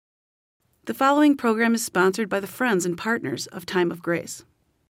The following program is sponsored by the friends and partners of Time of Grace.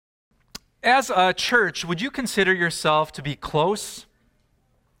 As a church, would you consider yourself to be close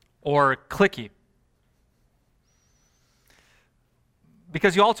or cliquey?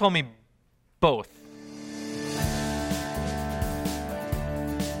 Because you all told me both.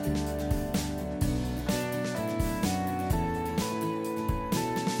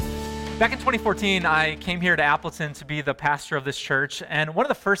 Back in 2014, I came here to Appleton to be the pastor of this church, and one of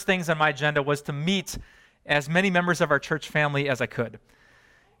the first things on my agenda was to meet as many members of our church family as I could.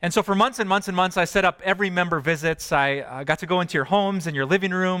 And so for months and months and months, I set up every member visits. I got to go into your homes and your living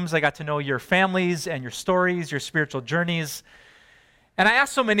rooms. I got to know your families and your stories, your spiritual journeys. And I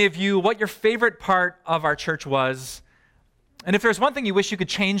asked so many of you what your favorite part of our church was, and if there's one thing you wish you could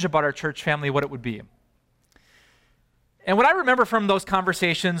change about our church family, what it would be. And what I remember from those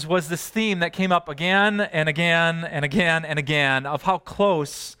conversations was this theme that came up again and again and again and again of how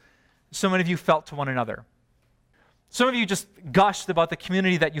close so many of you felt to one another. Some of you just gushed about the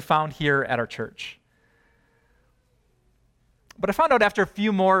community that you found here at our church. But I found out after a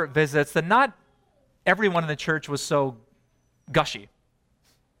few more visits that not everyone in the church was so gushy.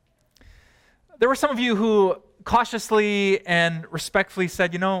 There were some of you who cautiously and respectfully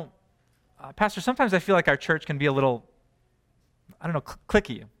said, Pastor, sometimes I feel like our church can be a little,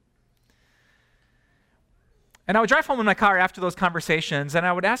 cliquey. And I would drive home in my car after those conversations, and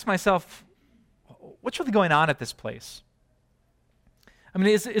I would ask myself, what's really going on at this place? I mean,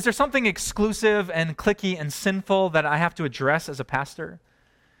 is there something exclusive and cliquey and sinful that I have to address as a pastor?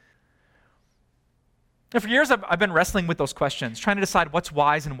 And for years, I've been wrestling with those questions, trying to decide what's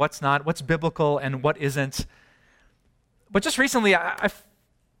wise and what's not, what's biblical and what isn't. But just recently, I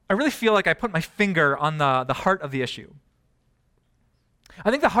really feel like I put my finger on the heart of the issue. I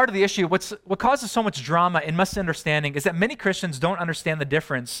think the heart of the issue, what causes so much drama and misunderstanding, is that many Christians don't understand the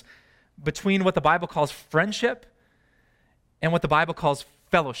difference between what the Bible calls friendship and what the Bible calls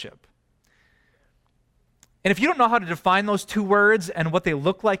fellowship. And if you don't know how to define those two words and what they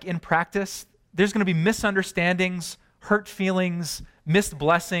look like in practice, there's going to be misunderstandings, hurt feelings, missed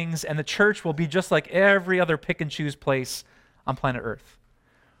blessings, and the church will be just like every other pick and choose place on planet Earth.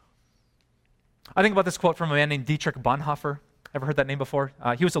 I think about this quote from a man named Dietrich Bonhoeffer. Ever heard that name before?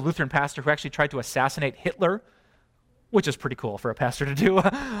 He was a Lutheran pastor who actually tried to assassinate Hitler, which is pretty cool for a pastor to do.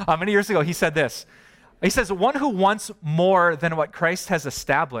 Many years ago, he said this. He says, "One who wants more than what Christ has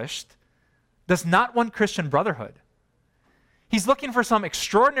established does not want Christian brotherhood. He's looking for some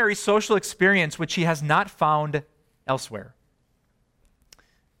extraordinary social experience which he has not found elsewhere."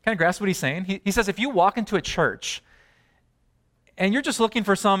 Kind of grasp what he's saying? He says, if you walk into a church and you're just looking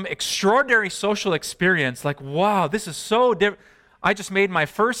for some extraordinary social experience, like, wow, this is so different. I just made my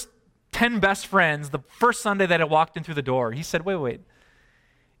first 10 best friends the first Sunday that I walked in through the door. He said, wait.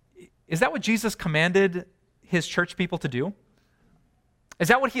 Is that what Jesus commanded his church people to do? Is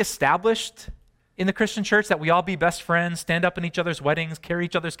that what he established in the Christian church, that we all be best friends, stand up in each other's weddings, carry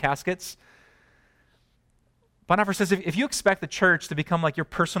each other's caskets? Bonhoeffer says, if you expect the church to become like your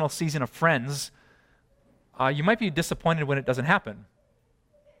personal season of friends, you might be disappointed when it doesn't happen.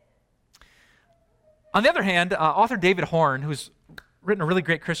 On the other hand, author David Horn, who's written a really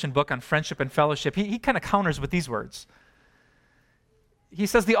great Christian book on friendship and fellowship, he kind of counters with these words. He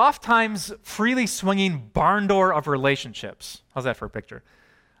says, the oft-times freely swinging barn door of relationships, how's that for a picture,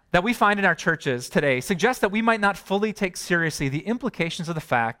 that we find in our churches today suggest that we might not fully take seriously the implications of the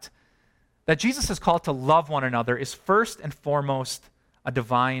fact that Jesus' call to love one another is first and foremost a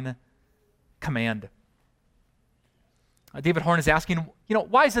divine command. David Horn is asking,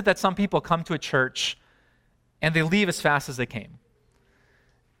 why is it that some people come to a church and they leave as fast as they came?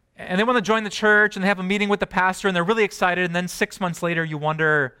 And they want to join the church and they have a meeting with the pastor and they're really excited, and then 6 months later you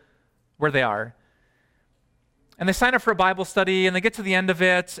wonder where they are. And they sign up for a Bible study and they get to the end of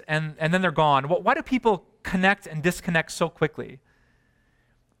it and then they're gone. Why do people connect and disconnect so quickly?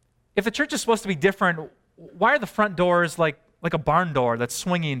 If the church is supposed to be different, why are the front doors like a barn door that's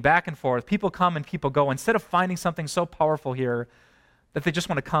swinging back and forth? People come and people go, instead of finding something so powerful here that they just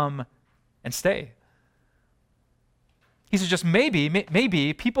want to come and stay. He says just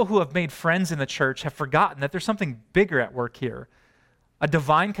maybe people who have made friends in the church have forgotten that there's something bigger at work here, a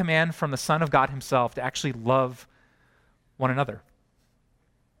divine command from the Son of God himself to actually love one another.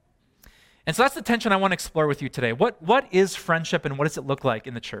 And so that's the tension I want to explore with you today. What is friendship and what does it look like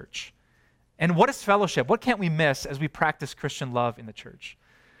in the church? And what is fellowship? What can't we miss as we practice Christian love in the church?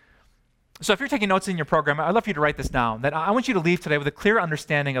 So if you're taking notes in your program, I'd love for you to write this down, that I want you to leave today with a clear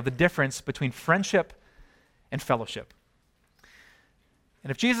understanding of the difference between friendship and fellowship. And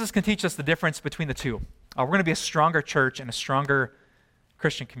if Jesus can teach us the difference between the two, we're going to be a stronger church and a stronger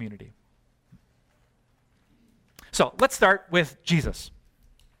Christian community. So let's start with Jesus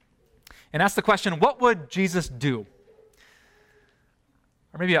and ask the question, what would Jesus do?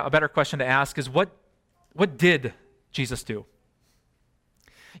 Or maybe a better question to ask is, what did Jesus do?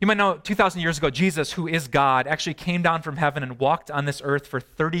 You might know 2,000 years ago, Jesus, who is God, actually came down from heaven and walked on this earth for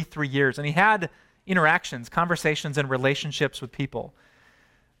 33 years. And he had interactions, conversations, and relationships with people.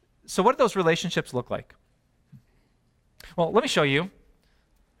 So what did those relationships look like? Well, let me show you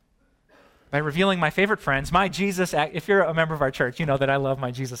by revealing my favorite friends, my Jesus, if you're a member of our church, you know that I love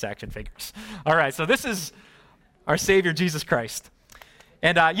my Jesus action figures. All right, so this is our Savior, Jesus Christ.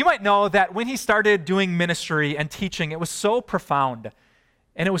 And you might know that when he started doing ministry and teaching, it was so profound.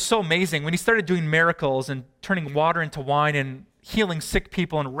 And it was so amazing. When he started doing miracles and turning water into wine and healing sick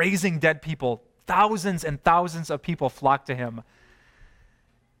people and raising dead people, thousands and thousands of people flocked to him.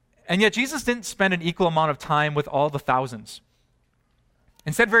 And yet Jesus didn't spend an equal amount of time with all the thousands.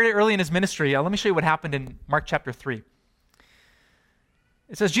 Instead, very early in his ministry, let me show you what happened in Mark chapter 3.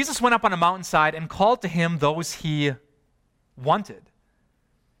 It says, Jesus went up on a mountainside and called to him those he wanted.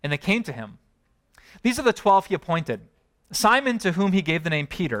 And they came to him. These are the 12 he appointed. Simon, to whom he gave the name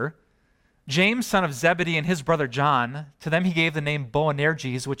Peter, James, son of Zebedee, and his brother John. To them he gave the name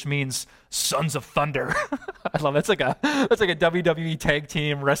Boanerges, which means sons of thunder. I love it. That's like a WWE tag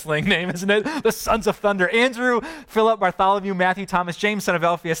team wrestling name, isn't it? The sons of thunder. Andrew, Philip, Bartholomew, Matthew, Thomas, James, son of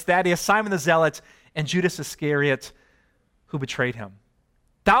Alphaeus, Thaddeus, Simon the Zealot, and Judas Iscariot, who betrayed him.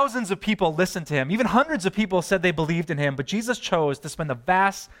 Thousands of people listened to him. Even hundreds of people said they believed in him, but Jesus chose to spend the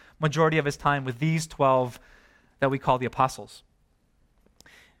vast majority of his time with these 12 that we call the apostles.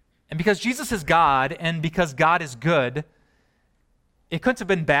 And because Jesus is God and because God is good, it couldn't have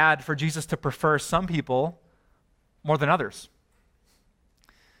been bad for Jesus to prefer some people more than others.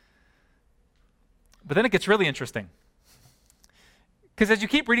 But then it gets really interesting. Because as you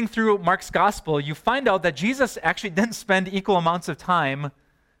keep reading through Mark's gospel, you find out that Jesus actually didn't spend equal amounts of time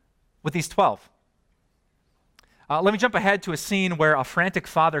with these 12. Let me jump ahead to a scene where a frantic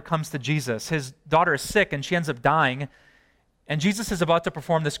father comes to Jesus. His daughter is sick and she ends up dying. And Jesus is about to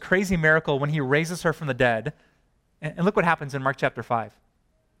perform this crazy miracle when he raises her from the dead. And look what happens in Mark chapter 5. It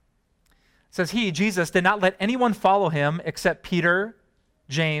says, he, Jesus, did not let anyone follow him except Peter,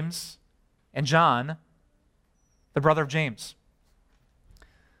 James, and John, the brother of James.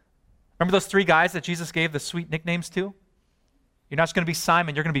 Remember those three guys that Jesus gave the sweet nicknames to? You're not just going to be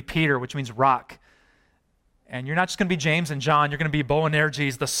Simon, you're going to be Peter, which means rock. And you're not just going to be James and John, you're going to be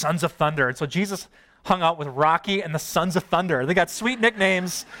Boanerges, the sons of thunder. And so Jesus hung out with Rocky and the sons of thunder. They got sweet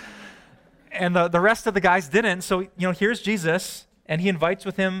nicknames, and the rest of the guys didn't. So, here's Jesus, and he invites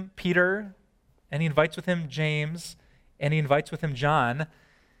with him Peter, and he invites with him James, and he invites with him John.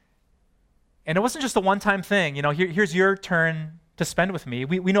 And it wasn't just a one-time thing. Here's your turn to spend with me.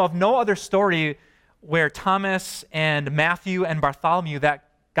 We know of no other story where Thomas and Matthew and Bartholomew that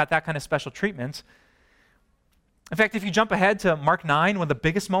got that kind of special treatment. In fact, if you jump ahead to Mark 9, one of the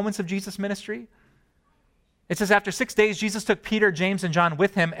biggest moments of Jesus' ministry, it says, after 6 days, Jesus took Peter, James, and John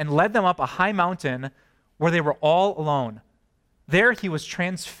with him and led them up a high mountain where they were all alone. There he was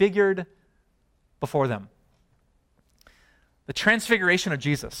transfigured before them. The transfiguration of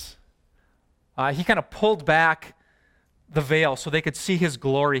Jesus. He kind of pulled back the veil so they could see his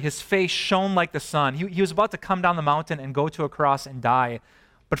glory. His face shone like the sun. He was about to come down the mountain and go to a cross and die.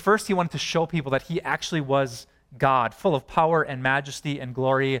 But first he wanted to show people that he actually was God, full of power and majesty and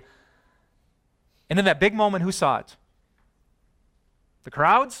glory. And in that big moment, who saw it? The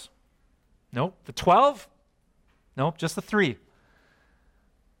crowds? Nope. The 12? Nope, just the 3.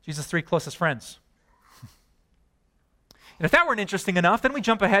 Jesus' 3 closest friends. And if that weren't interesting enough, then we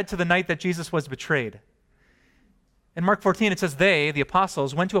jump ahead to the night that Jesus was betrayed. In Mark 14, it says, they, the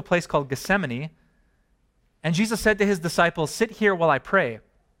apostles, went to a place called Gethsemane, and Jesus said to his disciples, sit here while I pray.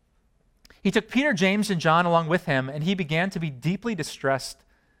 He took Peter, James, and John along with him, and he began to be deeply distressed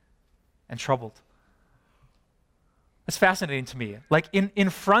and troubled. It's fascinating to me. Like in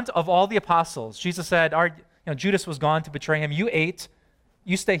front of all the apostles, Jesus said, Judas was gone to betray him. You ate,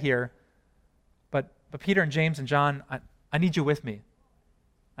 you stay here. But Peter and James and John, I need you with me.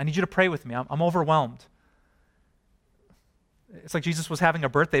 I need you to pray with me. I'm overwhelmed. It's like Jesus was having a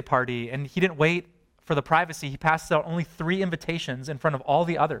birthday party, and he didn't wait for the privacy. He passed out only 3 invitations in front of all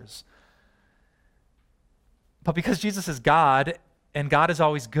the others. But because Jesus is God, and God is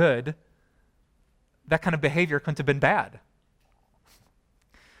always good, that kind of behavior couldn't have been bad.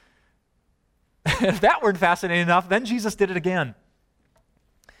 If that weren't fascinating enough, then Jesus did it again.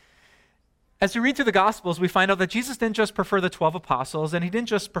 As we read through the Gospels, we find out that Jesus didn't just prefer the 12 apostles, and he didn't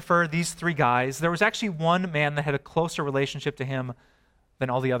just prefer these 3 guys. There was actually one man that had a closer relationship to him than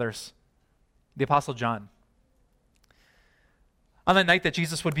all the others, the Apostle John. On the night that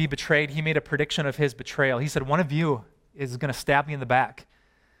Jesus would be betrayed, he made a prediction of his betrayal. He said, one of you is going to stab me in the back.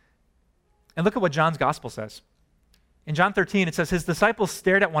 And look at what John's gospel says. In John 13, it says, his disciples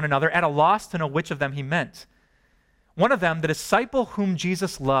stared at one another at a loss to know which of them he meant. One of them, the disciple whom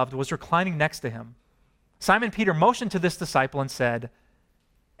Jesus loved, was reclining next to him. Simon Peter motioned to this disciple and said,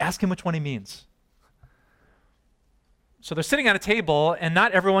 ask him which one he means. So they're sitting at a table, and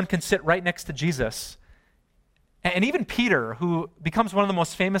not everyone can sit right next to Jesus. And even Peter, who becomes one of the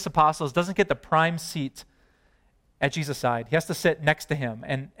most famous apostles, doesn't get the prime seat at Jesus' side. He has to sit next to him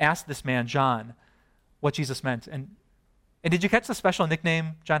and ask this man, John, what Jesus meant. And did you catch the special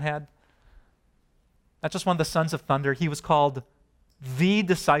nickname John had? Not just one of the sons of thunder. He was called the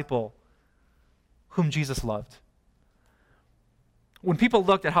disciple whom Jesus loved. When people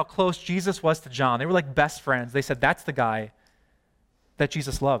looked at how close Jesus was to John, they were like best friends. They said, that's the guy that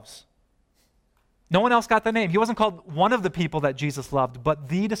Jesus loves. No one else got the name. He wasn't called one of the people that Jesus loved, but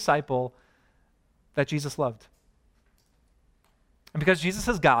the disciple that Jesus loved. And because Jesus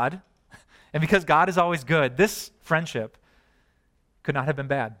is God, and because God is always good, this friendship could not have been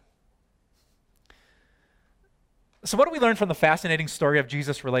bad. So what do we learn from the fascinating story of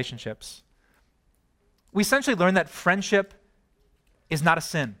Jesus' relationships? We essentially learn that friendship is not a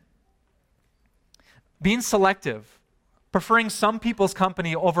sin. Being selective, preferring some people's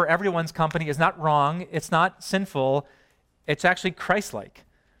company over everyone's company is not wrong. It's not sinful. It's actually Christ-like.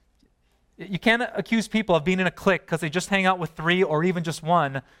 You can't accuse people of being in a clique because they just hang out with three or even just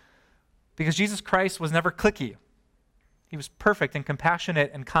one, because Jesus Christ was never cliquey. He was perfect and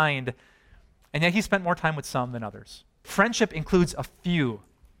compassionate and kind, and yet he spent more time with some than others. Friendship includes a few,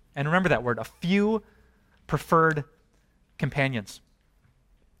 and remember that word, a few preferred companions.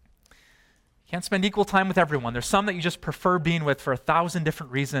 You can't spend equal time with everyone. There's some that you just prefer being with for 1,000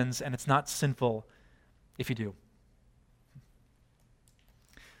 different reasons, and it's not sinful if you do.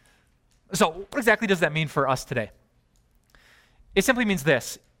 So what exactly does that mean for us today? It simply means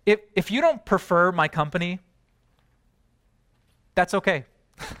this. If you don't prefer my company, that's okay.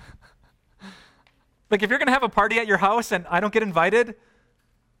 Like if you're going to have a party at your house and I don't get invited,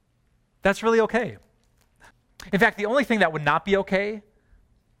 that's really okay. In fact, the only thing that would not be okay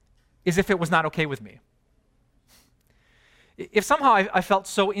is if it was not okay with me. If somehow I felt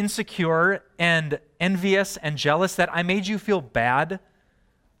so insecure and envious and jealous that I made you feel bad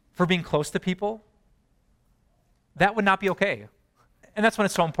for being close to people, that would not be okay. And that's when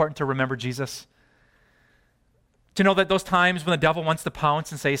it's so important to remember Jesus. To know that those times when the devil wants to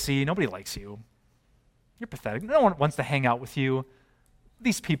pounce and say, see, nobody likes you. You're pathetic. No one wants to hang out with you.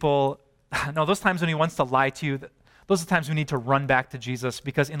 These people, no, those times when he wants to lie to you, those are the times we need to run back to Jesus,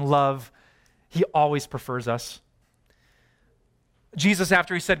 because in love, he always prefers us. Jesus,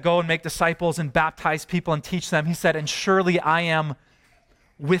 after he said, go and make disciples and baptize people and teach them, he said, and surely I am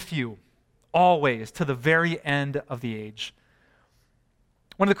with you always to the very end of the age.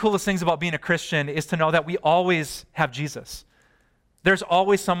 One of the coolest things about being a Christian is to know that we always have Jesus. There's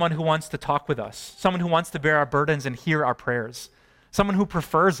always someone who wants to talk with us, someone who wants to bear our burdens and hear our prayers, someone who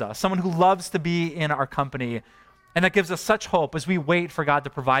prefers us, someone who loves to be in our company. And that gives us such hope as we wait for God to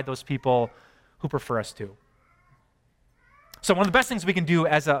provide those people who prefer us to. So one of the best things we can do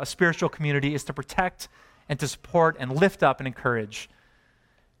as a spiritual community is to protect and to support and lift up and encourage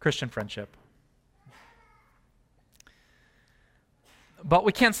Christian friendship. But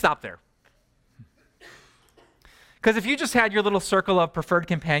we can't stop there. Because if you just had your little circle of preferred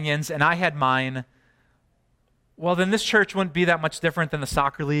companions and I had mine, well, then this church wouldn't be that much different than the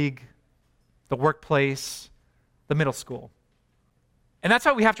soccer league, the workplace, the middle school. And that's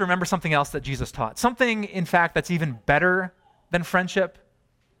why we have to remember something else that Jesus taught. Something, in fact, that's even better than friendship.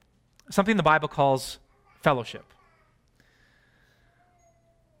 Something the Bible calls fellowship.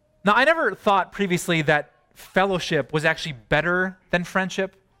 Now, I never thought previously that fellowship was actually better than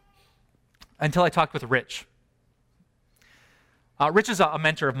friendship until I talked with Rich. Rich is a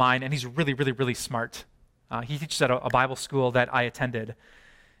mentor of mine, and he's really, really, really smart. He teaches at a Bible school that I attended.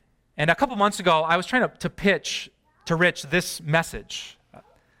 And a couple months ago, I was trying to pitch to Rich this message.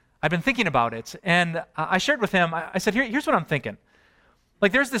 I've been thinking about it, and I shared with him, I said, here's what I'm thinking.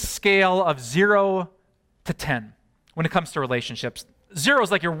 Like, there's this scale of 0 to 10 when it comes to relationships. 0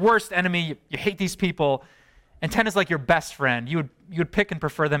 is like your worst enemy, you hate these people, and 10 is like your best friend. You would pick and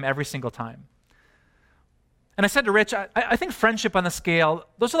prefer them every single time. And I said to Rich, I think friendship on the scale,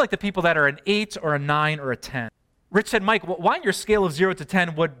 those are like the people that are an 8 or a 9 or a 10. Rich said, Mike, why on your scale of 0 to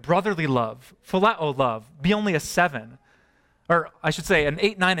 10 would brotherly love, phileo love, be only a 7? Or I should say an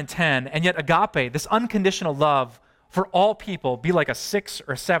 8, 9, and 10, and yet agape, this unconditional love for all people, be like a 6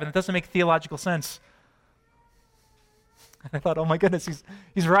 or a 7? It doesn't make theological sense. And I thought, oh my goodness,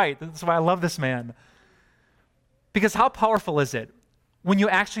 he's right. That's why I love this man. Because how powerful is it when you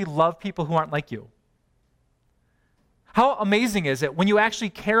actually love people who aren't like you? How amazing is it when you actually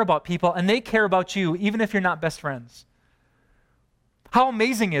care about people and they care about you, even if you're not best friends? How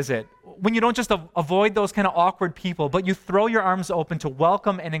amazing is it when you don't just avoid those kind of awkward people, but you throw your arms open to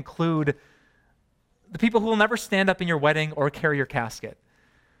welcome and include the people who will never stand up in your wedding or carry your casket?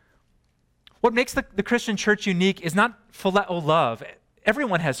 What makes the Christian church unique is not phileo love.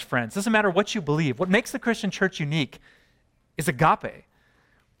 Everyone has friends. Doesn't matter what you believe. What makes the Christian church unique is agape.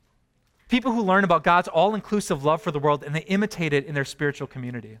 People who learn about God's all-inclusive love for the world and they imitate it in their spiritual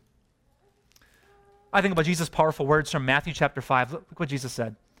community. I think about Jesus' powerful words from Matthew chapter 5. Look what Jesus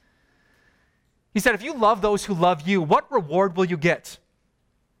said. He said, if you love those who love you, what reward will you get?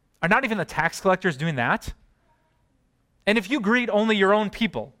 Are not even the tax collectors doing that? And if you greet only your own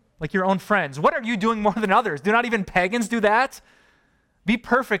people, like your own friends, what are you doing more than others? Do not even pagans do that? Be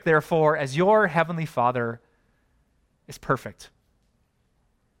perfect, therefore, as your heavenly Father is perfect.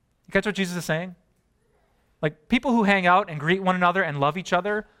 You catch what Jesus is saying? Like people who hang out and greet one another and love each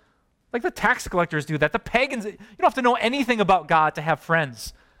other, like the tax collectors do that. The pagans, you don't have to know anything about God to have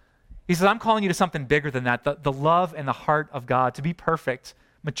friends. He says, I'm calling you to something bigger than that, the love and the heart of God, to be perfect,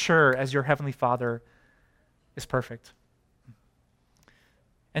 mature as your heavenly Father is perfect.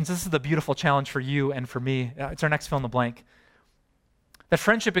 And so this is the beautiful challenge for you and for me. It's our next fill in the blank. That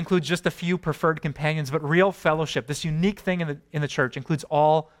friendship includes just a few preferred companions, but real fellowship, this unique thing in the church, includes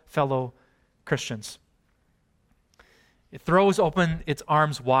all fellow Christians. It throws open its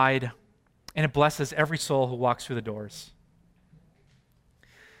arms wide, and it blesses every soul who walks through the doors.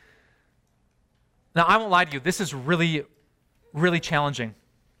 Now, I won't lie to you, this is really, really challenging.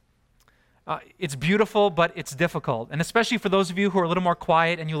 It's beautiful, but it's difficult. And especially for those of you who are a little more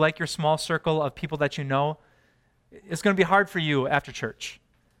quiet and you like your small circle of people that you know, it's going to be hard for you after church.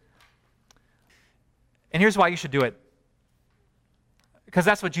 And here's why you should do it. Because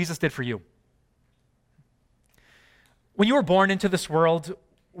that's what Jesus did for you. When you were born into this world,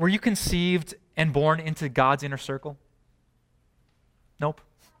 were you conceived and born into God's inner circle? Nope.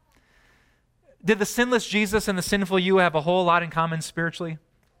 Did the sinless Jesus and the sinful you have a whole lot in common spiritually?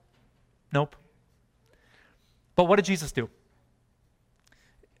 Nope. But what did Jesus do?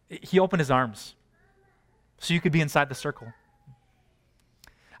 He opened his arms so you could be inside the circle.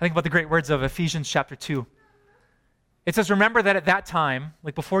 I think about the great words of Ephesians chapter 2. It says, remember that at that time,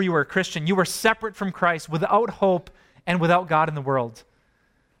 like before you were a Christian, you were separate from Christ, without hope and without God in the world.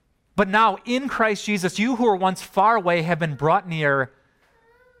 But now, in Christ Jesus, you who were once far away have been brought near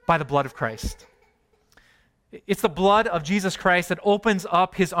by the blood of Christ. It's the blood of Jesus Christ that opens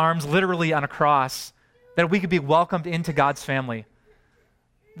up his arms literally on a cross, that we could be welcomed into God's family.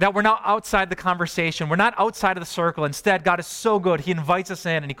 That we're not outside the conversation. We're not outside of the circle. Instead, God is so good. He invites us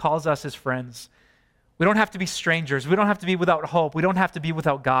in and he calls us his friends. We don't have to be strangers. We don't have to be without hope. We don't have to be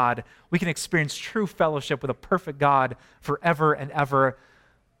without God. We can experience true fellowship with a perfect God forever and ever.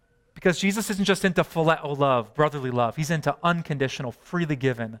 Because Jesus isn't just into phileo love, brotherly love. He's into unconditional, freely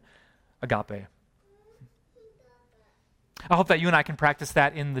given agape. I hope that you and I can practice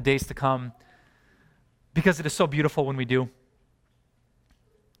that in the days to come, because it is so beautiful when we do.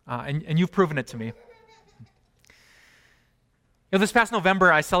 And you've proven it to me. This past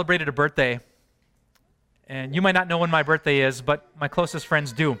November, I celebrated a birthday. And you might not know when my birthday is, but my closest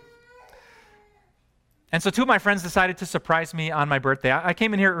friends do. And so two of my friends decided to surprise me on my birthday. I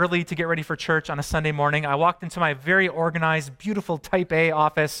came in here early to get ready for church on a Sunday morning. I walked into my very organized, beautiful Type A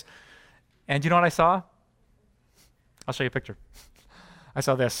office. And do you know what I saw? I'll show you a picture. I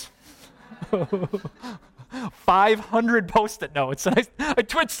saw this. 500 Post-it notes. And I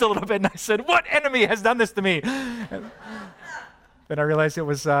twitched a little bit and I said, what enemy has done this to me? Then I realized it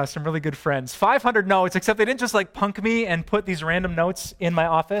was some really good friends. 500 notes, except they didn't just like punk me and put these random notes in my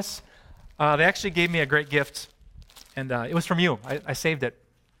office. They actually gave me a great gift, and it was from you. I saved it.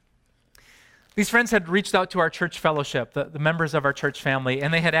 These friends had reached out to our church fellowship, the members of our church family,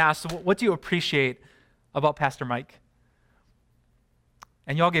 and they had asked, what do you appreciate about Pastor Mike?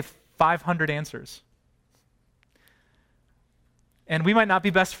 And you all gave 500 answers. And we might not be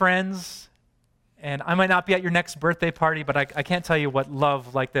best friends, and I might not be at your next birthday party, but I can't tell you what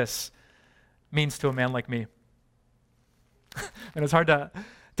love like this means to a man like me. And it's hard to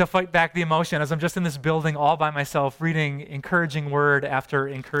fight back the emotion as I'm just in this building all by myself, reading encouraging word after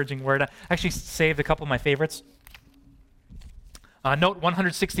encouraging word. I actually saved a couple of my favorites. Note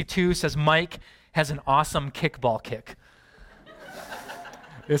 162 says, Mike has an awesome kickball kick.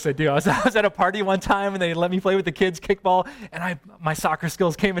 Yes, I do. I was at a party one time, and they let me play with the kids kickball, and my soccer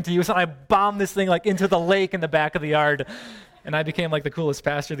skills came into use, and I bombed this thing like into the lake in the back of the yard, and I became like the coolest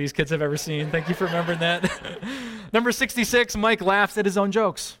pastor these kids have ever seen. Thank you for remembering that. Number 66, Mike laughs at his own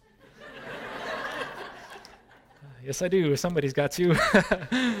jokes. Yes, I do. Somebody's got to.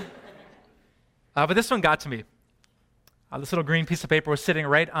 But this one got to me. This little green piece of paper was sitting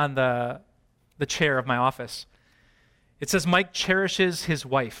right on the chair of my office. It says, Mike cherishes his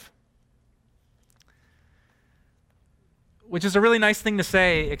wife. Which is a really nice thing to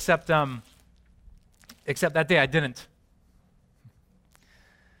say, except that day I didn't.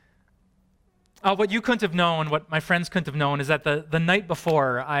 What you couldn't have known, what my friends couldn't have known, is that the night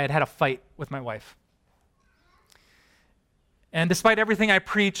before I had a fight with my wife. And despite everything I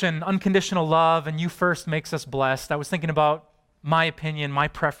preach and unconditional love and you first makes us blessed, I was thinking about my opinion, my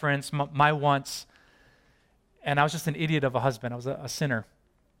preference, my wants, and I was just an idiot of a husband. I was a sinner.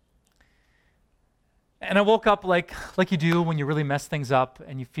 And I woke up like you do when you really mess things up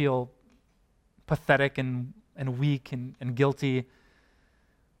and you feel pathetic and weak and guilty.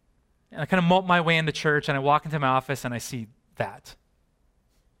 And I kind of mope my way into church, and I walk into my office and I see that.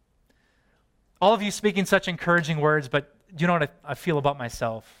 All of you speaking such encouraging words, but do you know what I feel about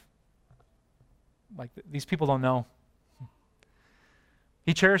myself? Like, these people don't know.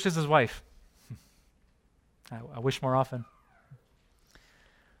 He cherishes his wife. I wish more often.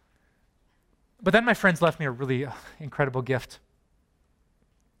 But then my friends left me a really incredible gift.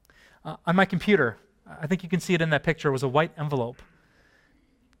 On my computer, I think you can see it in that picture, was a white envelope.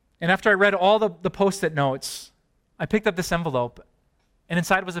 And after I read all the Post-it notes, I picked up this envelope, and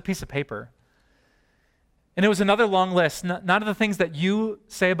inside was a piece of paper. And it was another long list, not of the things that you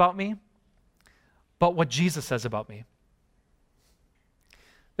say about me, but what Jesus says about me.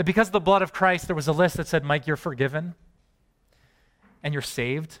 That because of the blood of Christ, there was a list that said, Mike, you're forgiven, and you're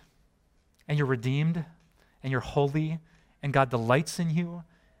saved, and you're redeemed, and you're holy, and God delights in you,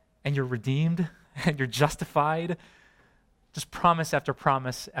 and you're redeemed, and you're justified. Just promise after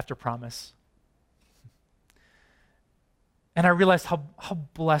promise after promise. And I realized how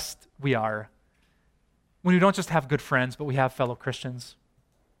blessed we are when we don't just have good friends, but we have fellow Christians.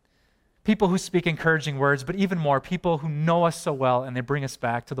 People who speak encouraging words, but even more, people who know us so well and they bring us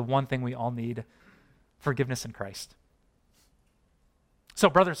back to the one thing we all need, forgiveness in Christ. So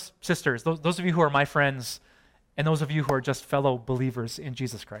brothers, sisters, those of you who are my friends and those of you who are just fellow believers in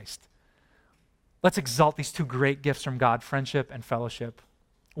Jesus Christ, let's exalt these two great gifts from God, friendship and fellowship.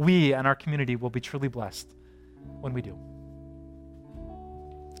 We and our community will be truly blessed when we do.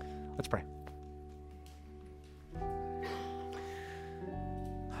 Let's pray.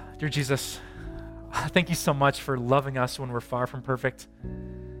 Dear Jesus, thank you so much for loving us when we're far from perfect.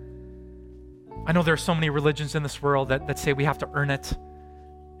 I know there are so many religions in this world that say we have to earn it,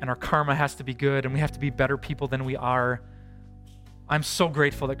 and our karma has to be good, and we have to be better people than we are. I'm so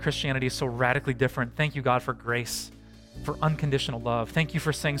grateful that Christianity is so radically different. Thank you, God, for grace, for unconditional love. Thank you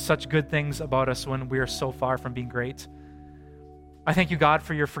for saying such good things about us when we are so far from being great. I thank you, God,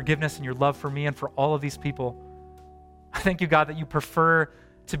 for your forgiveness and your love for me and for all of these people. I thank you, God, that you prefer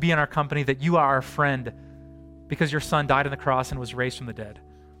to be in our company, that you are our friend because your son died on the cross and was raised from the dead.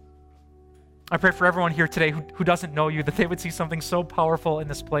 I pray for everyone here today who doesn't know you, that they would see something so powerful in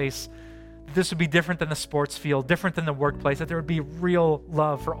this place, that this would be different than the sports field, different than the workplace, that there would be real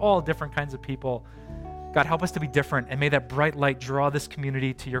love for all different kinds of people. God, help us to be different, and may that bright light draw this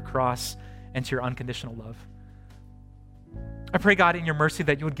community to your cross and to your unconditional love. I pray, God, in your mercy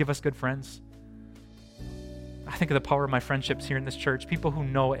that you would give us good friends. I think of the power of my friendships here in this church, people who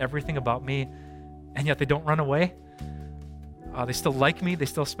know everything about me, and yet they don't run away. They still like me. They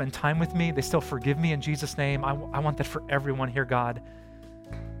still spend time with me. They still forgive me in Jesus' name. I want that for everyone here, God.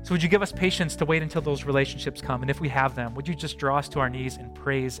 So would you give us patience to wait until those relationships come? And if we have them, would you just draw us to our knees in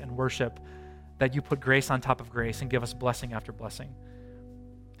praise and worship that you put grace on top of grace and give us blessing after blessing?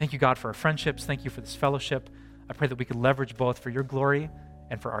 Thank you, God, for our friendships. Thank you for this fellowship. I pray that we could leverage both for your glory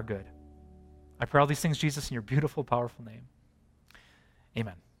and for our good. I pray all these things, Jesus, in your beautiful, powerful name.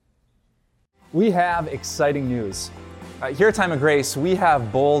 Amen. We have exciting news. Here at Time of Grace, we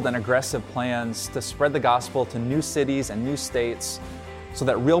have bold and aggressive plans to spread the gospel to new cities and new states so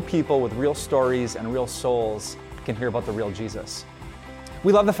that real people with real stories and real souls can hear about the real Jesus.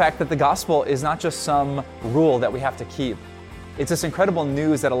 We love the fact that the gospel is not just some rule that we have to keep. It's this incredible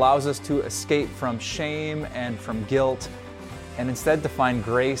news that allows us to escape from shame and from guilt, and instead to find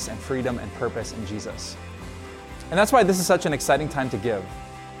grace and freedom and purpose in Jesus. And that's why this is such an exciting time to give.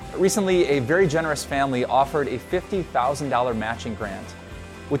 Recently, a very generous family offered a $50,000 matching grant,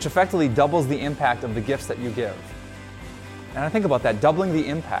 which effectively doubles the impact of the gifts that you give. And I think about that, doubling the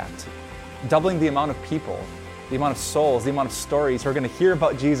impact, doubling the amount of people, the amount of souls, the amount of stories who are going to hear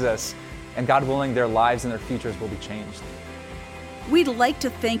about Jesus, and God willing, their lives and their futures will be changed. We'd like to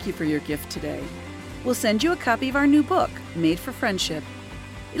thank you for your gift today. We'll send you a copy of our new book, Made for Friendship.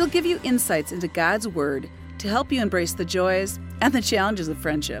 It'll give you insights into God's Word to help you embrace the joys and the challenges of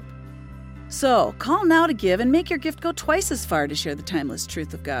friendship. So, call now to give and make your gift go twice as far to share the timeless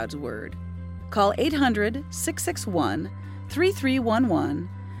truth of God's Word. Call 800-661-3311,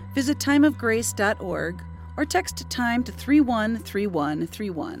 visit timeofgrace.org, or text TIME to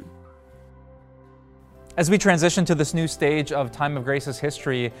 313131. As we transition to this new stage of Time of Grace's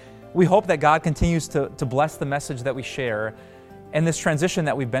history, we hope that God continues to bless the message that we share and this transition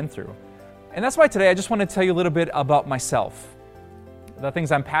that we've been through. And that's why today I just want to tell you a little bit about myself, the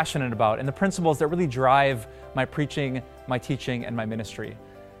things I'm passionate about, and the principles that really drive my preaching, my teaching, and my ministry.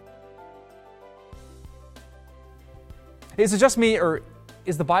 Is it just me, or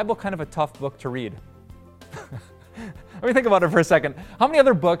is the Bible kind of a tough book to read? Let me think about it for a second. How many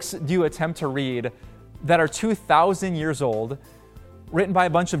other books do you attempt to read that are 2,000 years old, written by a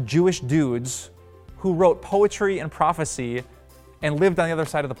bunch of Jewish dudes who wrote poetry and prophecy and lived on the other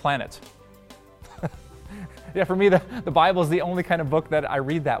side of the planet? Yeah, for me, the Bible is the only kind of book that I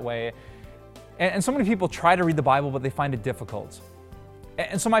read that way. And so many people try to read the Bible, but they find it difficult.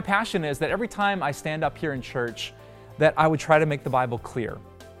 And so my passion is that every time I stand up here in church, that I would try to make the Bible clear.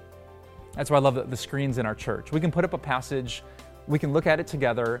 That's why I love the screens in our church. We can put up a passage, we can look at it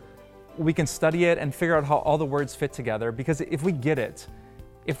together, we can study it and figure out how all the words fit together, because if we get it,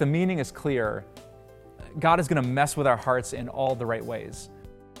 if the meaning is clear, God is going to mess with our hearts in all the right ways.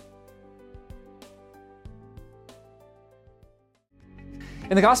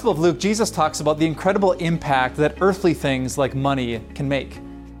 In the Gospel of Luke, Jesus talks about the incredible impact that earthly things like money can make.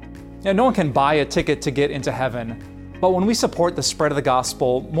 Now, no one can buy a ticket to get into heaven, but when we support the spread of the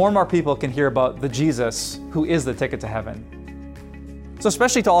gospel, more and more people can hear about the Jesus who is the ticket to heaven. So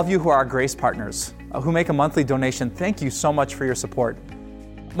especially to all of you who are our Grace partners, who make a monthly donation, thank you so much for your support.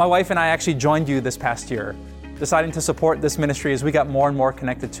 My wife and I actually joined you this past year, deciding to support this ministry as we got more and more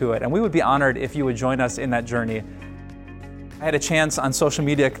connected to it, and we would be honored if you would join us in that journey. I had a chance on social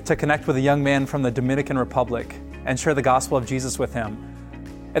media to connect with a young man from the Dominican Republic and share the gospel of Jesus with him.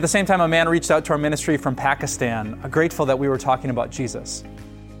 At the same time, a man reached out to our ministry from Pakistan, grateful that we were talking about Jesus.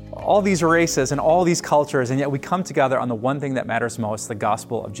 All these races and all these cultures, and yet we come together on the one thing that matters most, the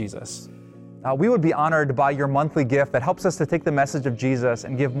gospel of Jesus. We would be honored by your monthly gift that helps us to take the message of Jesus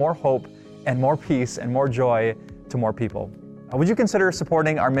and give more hope and more peace and more joy to more people. Would you consider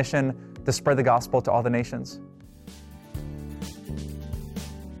supporting our mission to spread the gospel to all the nations?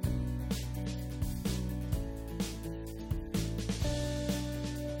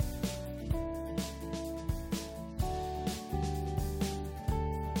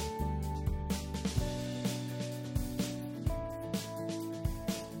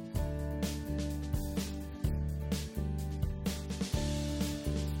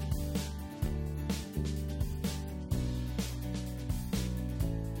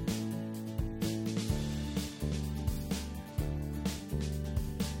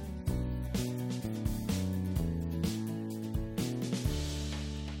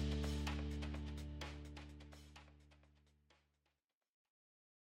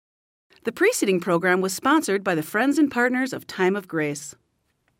 The preceding program was sponsored by the Friends and Partners of Time of Grace.